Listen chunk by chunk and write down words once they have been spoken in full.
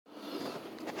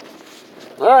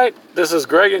All right, this is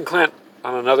Greg and Clint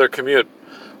on another commute.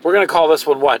 We're going to call this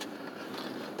one what?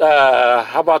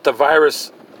 How about the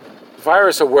virus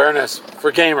awareness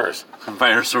for gamers?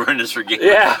 Virus awareness for gamers.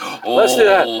 Yeah, let's do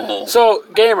that. So,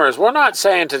 gamers, we're not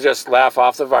saying to just laugh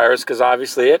off the virus because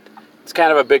obviously it's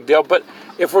kind of a big deal. But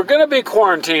if we're going to be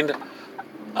quarantined,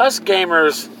 us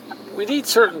gamers, we need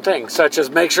certain things, such as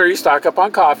make sure you stock up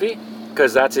on coffee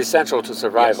because that's essential to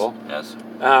survival. Yes.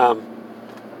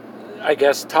 I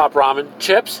guess top ramen,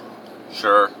 chips.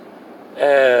 Sure.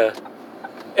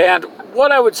 And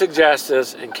what I would suggest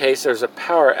is, in case there's a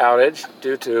power outage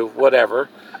due to whatever,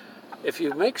 if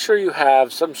you make sure you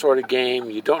have some sort of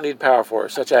game you don't need power for,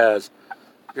 such as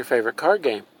your favorite card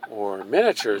game or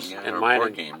miniatures, in mine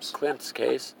and Clint's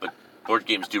case. But board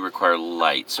games do require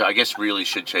light, so I guess really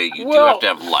should say you do have to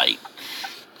have light.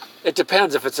 It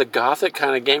depends. If it's a gothic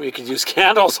kind of game, you could use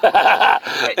candles and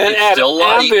add still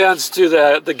light. ambience to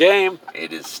the game.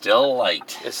 It is still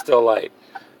light. It's still light.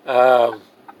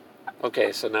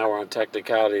 Okay, so now we're on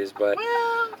technicalities, but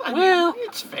I mean,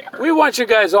 it's fair. We want you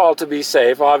guys all to be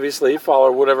safe, obviously.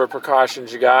 Follow whatever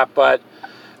precautions you got, but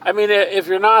I mean, if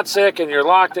you're not sick and you're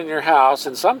locked in your house,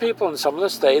 and some people in some of the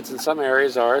states and some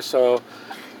areas are, so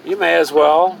you may as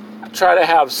well try to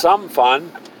have some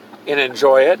fun and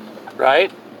enjoy it,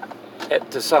 right?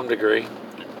 To some degree.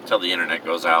 Until the internet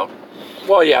goes out.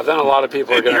 Well, yeah, then a lot of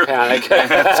people are going to panic.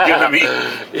 It's going to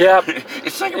be... Yep.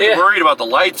 It's not going to be worried about the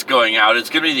lights going out. It's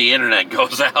going to be the internet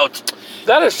goes out.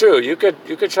 That is true. You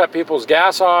could shut people's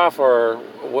gas off or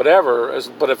whatever,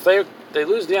 but if they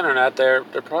lose the internet, they're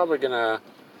probably going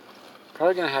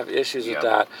to have issues with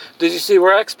that. Did you see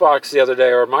where Xbox the other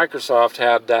day or Microsoft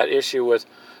had that issue with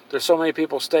there's so many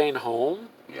people staying home?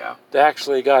 Yeah. They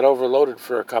actually got overloaded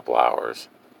for a couple hours.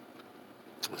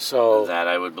 So that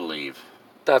I would believe.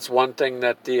 That's one thing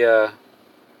that the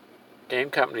game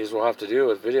companies will have to do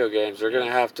with video games. They're going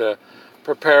to have to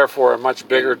prepare for a much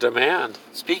bigger demand.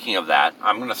 Speaking of that,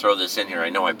 I'm going to throw this in here.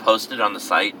 I know I posted on the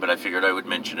site, but I figured I would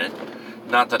mention it.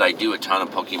 Not that I do a ton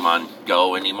of Pokemon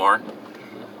Go anymore,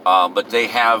 but they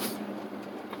have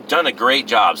done a great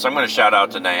job. So I'm going to shout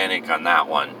out to Niantic on that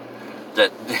one.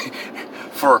 That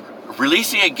for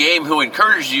releasing a game who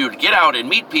encourages you to get out and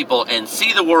meet people and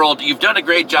see the world. You've done a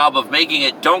great job of making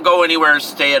it. Don't go anywhere.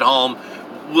 Stay at home.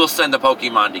 We'll send the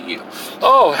Pokemon to you.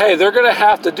 Oh, hey, they're going to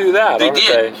have to do that. They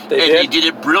did. They did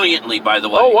it brilliantly, by the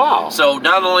way. Oh, wow. So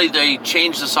not only they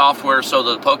changed the software so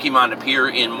the Pokemon appear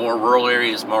in more rural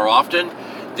areas more often,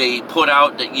 they put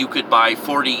out that you could buy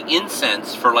 40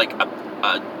 incense for like a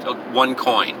 1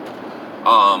 coin.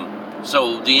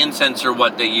 So the incense are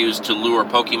what they use to lure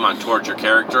Pokemon towards your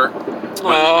character.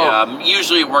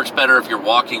 Usually it works better if you're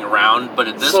walking around, but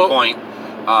at this point,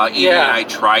 Edie and I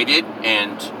tried it,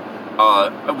 and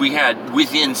we had,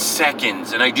 within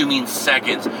seconds, and I do mean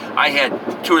seconds, I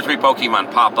had 2 or 3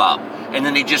 Pokemon pop up, and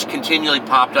then they just continually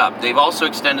popped up. They've also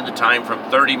extended the time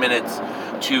from 30 minutes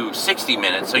to 60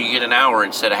 minutes, so you get an hour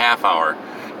instead of half hour.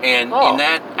 And in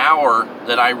that hour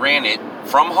that I ran it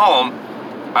from home,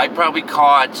 I probably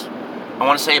caught, I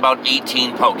want to say, about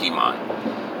 18 Pokemon.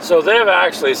 So they've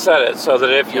actually set it so that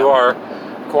if you are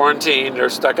quarantined or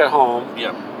stuck at home,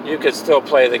 you could still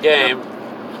play the game,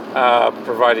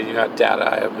 provided you had data,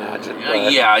 I imagine.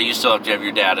 Yeah, you still have to have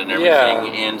your data and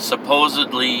everything. And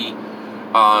supposedly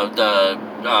the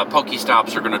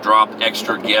Pokestops are going to drop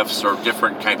extra gifts or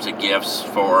different types of gifts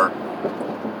for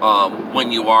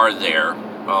when you are there.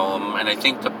 And I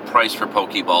think the price for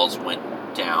Pokeballs went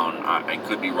down. I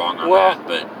could be wrong on that,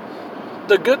 but...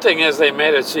 The good thing is they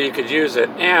made it so you could use it,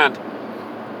 and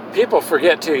people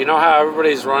forget too. You know how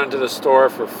everybody's running to the store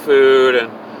for food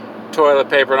and toilet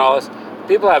paper and all this?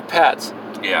 People have pets.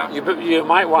 Yeah. You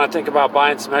might want to think about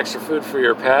buying some extra food for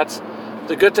your pets.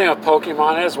 The good thing with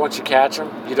Pokemon is once you catch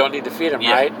them, you don't need to feed them,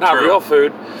 right? Not real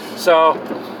food. So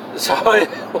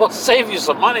it will save you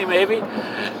some money maybe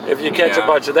if you catch a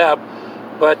bunch of them.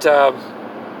 But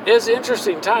it's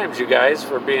interesting times, you guys,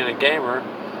 for being a gamer.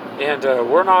 And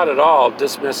we're not at all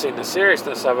dismissing the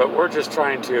seriousness of it. We're just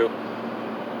trying to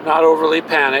not overly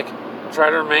panic, try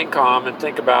to remain calm, and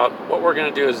think about what we're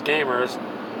going to do as gamers,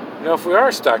 you know, if we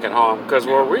are stuck at home. Because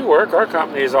where we work, our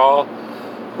company is all,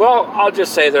 well, I'll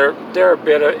just say they're a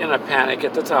bit in a panic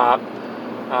at the top,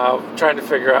 trying to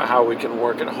figure out how we can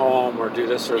work at home or do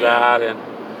this or that.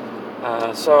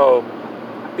 And so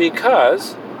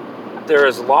because there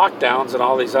is lockdowns in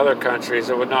all these other countries,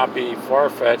 it would not be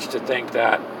far-fetched to think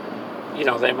that, you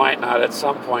know, they might not at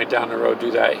some point down the road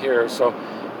do that here. So,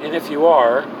 and if you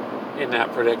are in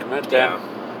that predicament,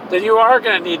 then you are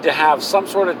going to need to have some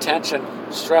sort of tension,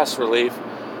 stress relief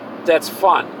that's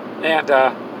fun. And,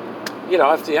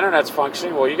 if the internet's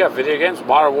functioning, well, you got video games.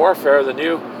 Modern Warfare, the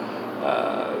new,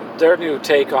 their new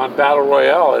take on Battle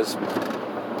Royale is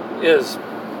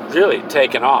really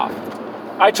taken off.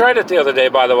 I tried it the other day,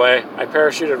 by the way. I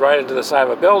parachuted right into the side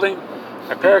of a building.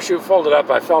 My parachute folded up.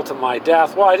 I fell to my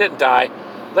death. Well, I didn't die.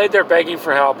 Laid there begging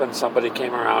for help, and somebody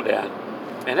came around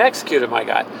and executed my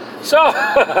guy. So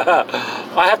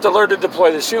I have to learn to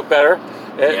deploy the chute better.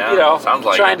 Sounds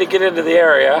like trying to get into the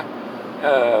area.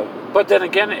 But then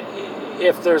again,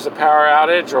 if there's a power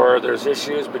outage or there's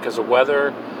issues because of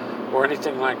weather or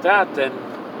anything like that, then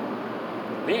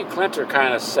me and Clint are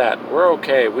kind of set. We're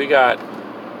okay. We got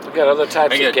other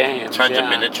types of games. Tons of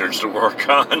miniatures to work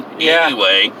on.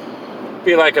 Anyway.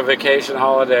 Be like a vacation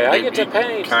holiday. I get to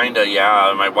paint. Kinda,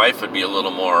 yeah. My wife would be a little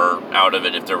more out of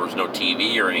it if there was no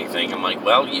TV or anything. I'm like,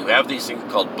 well, you have these things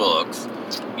called books.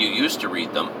 You used to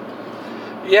read them.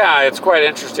 Yeah, it's quite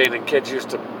interesting, and kids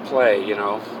used to play,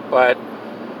 But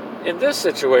in this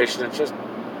situation, it's just,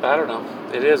 I don't know.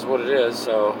 It is what it is,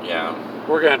 so yeah.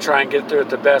 We're going to try and get through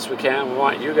it the best we can. We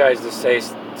want you guys to stay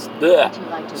safe.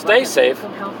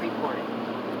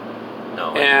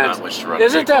 No, and not wish to run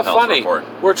isn't that funny? Report.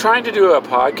 We're trying to do a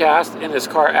podcast, and his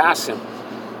car asks him,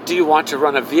 do you want to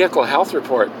run a vehicle health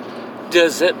report?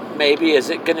 Is it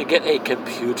going to get a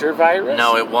computer virus?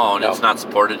 No, it won't. No. It's not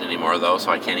supported anymore, though,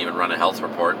 so I can't even run a health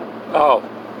report. Oh,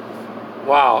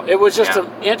 wow. It was just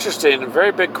an interesting and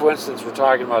very big coincidence we're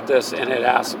talking about this, and it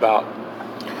asks about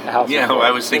health report.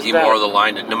 I was thinking more of the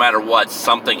line that no matter what,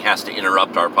 something has to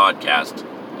interrupt our podcast.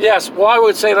 Yes, well, I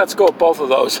would say let's go with both of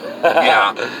those.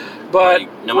 Yeah. But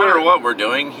no matter what we're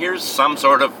doing, here's some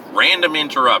sort of random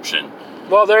interruption.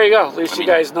 Well, there you go. At least you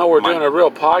guys know we're doing a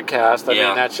real podcast. I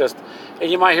mean, that's just...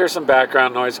 And you might hear some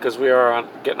background noise because we are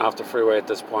getting off the freeway at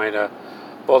this point.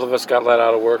 Both of us got let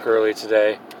out of work early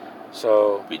today.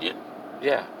 So... We did?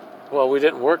 Yeah. Well, we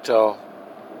didn't work till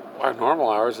our normal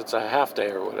hours. It's a half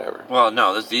day or whatever. Well,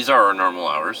 no, these are our normal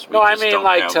hours. I mean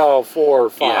like till 4 or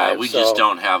 5. Yeah, we just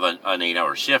don't have an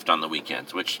 8-hour shift on the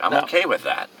weekends, which I'm okay with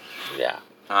that. Yeah.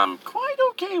 I'm quite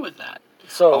okay with that.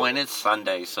 So, and it's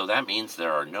Sunday, so that means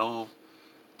there are no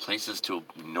places to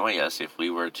annoy us if we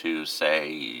were to,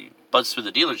 say, buzz through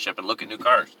the dealership and look at new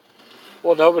cars.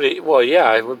 Well, nobody... Well, yeah,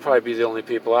 I would probably be the only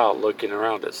people out looking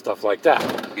around at stuff like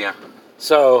that. Yeah.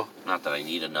 So... Not that I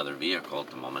need another vehicle at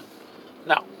the moment.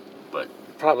 No. But...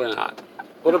 Probably not.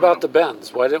 What about the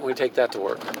Benz? Why didn't we take that to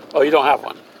work? Oh, you don't have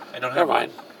one? I don't have one. Never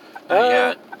mind. Not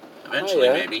yet. Eventually,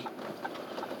 maybe.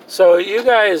 So you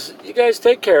guys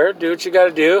take care. Do what you got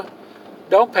to do.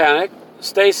 Don't panic.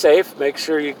 Stay safe. Make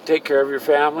sure you take care of your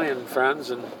family and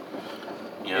friends, and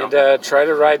try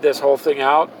to ride this whole thing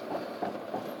out.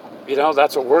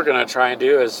 That's what we're going to try and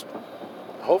do, is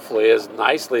hopefully as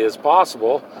nicely as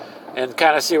possible, and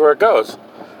kind of see where it goes.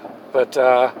 But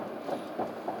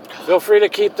feel free to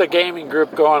keep the gaming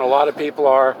group going. A lot of people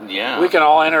are. Yeah. We can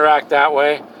all interact that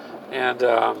way, and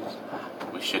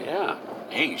we should. Yeah.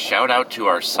 Hey, shout out to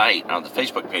our site, on the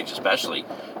Facebook page especially.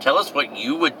 Tell us what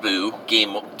you would do.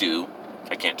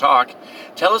 I can't talk.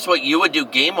 Tell us what you would do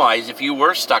game-wise if you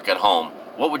were stuck at home.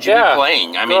 What would you be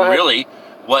playing? I mean, really,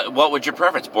 what would your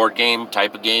preference? Board game,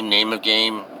 type of game, name of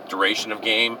game, duration of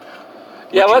game?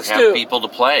 Let's have people to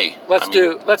play.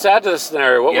 Let's add to the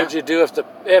scenario. What would you do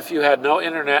if you had no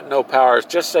internet, no powers,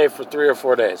 just say for 3 or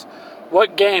 4 days?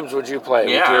 What games would you play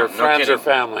with your friends or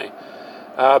family?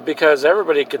 Because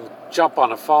everybody can jump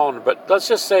on a phone, but let's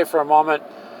just say for a moment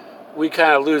we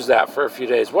kind of lose that for a few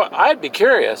days. I'd be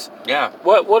curious. Yeah.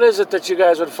 What is it that you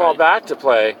guys would fall back to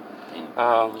play?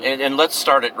 And let's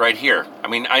start it right here. I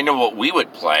mean, I know what we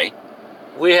would play.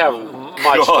 We have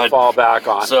much to fall back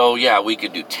on. So, we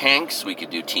could do tanks, we could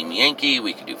do Team Yankee,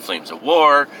 we could do Flames of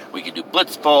War, we could do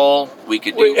Blitz Bowl, we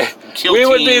could do Kill Team. We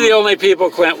would be the only people,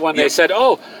 Clint, when they said,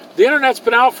 oh, the internet's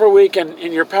been out for a week and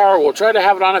in your power, we'll try to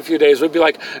have it on a few days. We'd be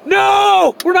like,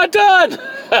 no, we're not done.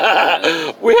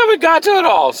 We haven't got to it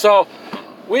all. So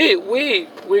we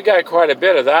got quite a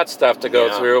bit of that stuff to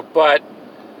go through. But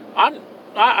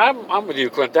I'm with you,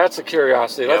 Clint. That's a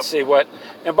curiosity. Let's see what.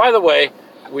 And by the way,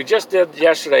 we just did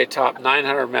yesterday top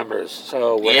 900 members.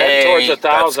 So we're heading towards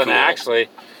 1,000. Cool. Actually,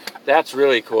 that's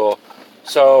really cool.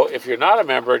 So if you're not a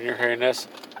member and you're hearing this,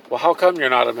 well, how come you're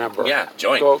not a member? Yeah,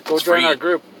 join. Go join our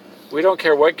group. We don't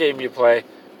care what game you play.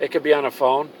 It could be on a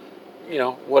phone.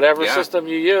 Whatever system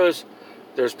you use,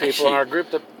 there's people in our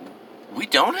group that... We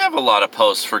don't have a lot of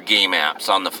posts for game apps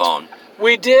on the phone.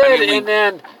 We did, and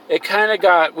then it kind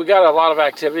of we got a lot of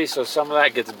activity, so some of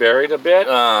that gets buried a bit.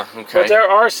 Okay. But there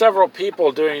are several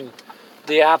people doing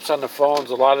the apps on the phones,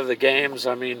 a lot of the games.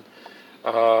 I mean,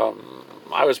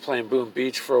 I was playing Boom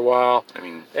Beach for a while. I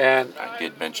mean, and I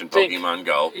did mention Pokemon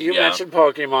Go. You mentioned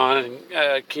Pokemon,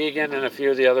 and Keegan and a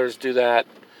few of the others do that.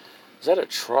 Is that a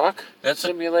truck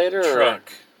simulator? A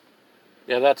truck.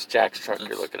 Yeah, that's Jack's truck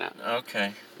you're looking at.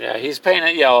 Okay. Yeah, he's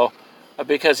painting it yellow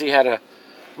because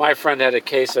my friend had a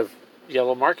case of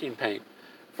yellow marking paint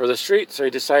for the street, so he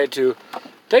decided to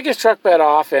take his truck bed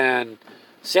off and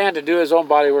sand and do his own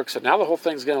body work. So now the whole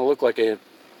thing's going to look like a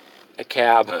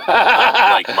cab.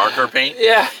 Like marker paint?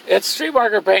 Yeah, it's street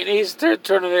marker paint. He's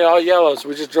turning it all yellow, so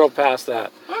we just drove past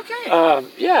that. Okay.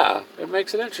 Yeah, it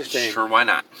makes it interesting. Sure, why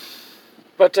not?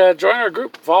 But join our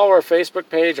group, follow our Facebook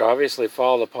page, obviously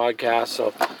follow the podcast.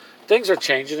 So things are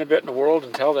changing a bit in the world.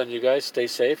 Until then, you guys stay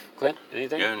safe. Clint,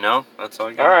 anything? Yeah, no, that's all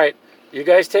I got. All right. You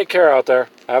guys take care out there.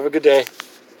 Have a good day.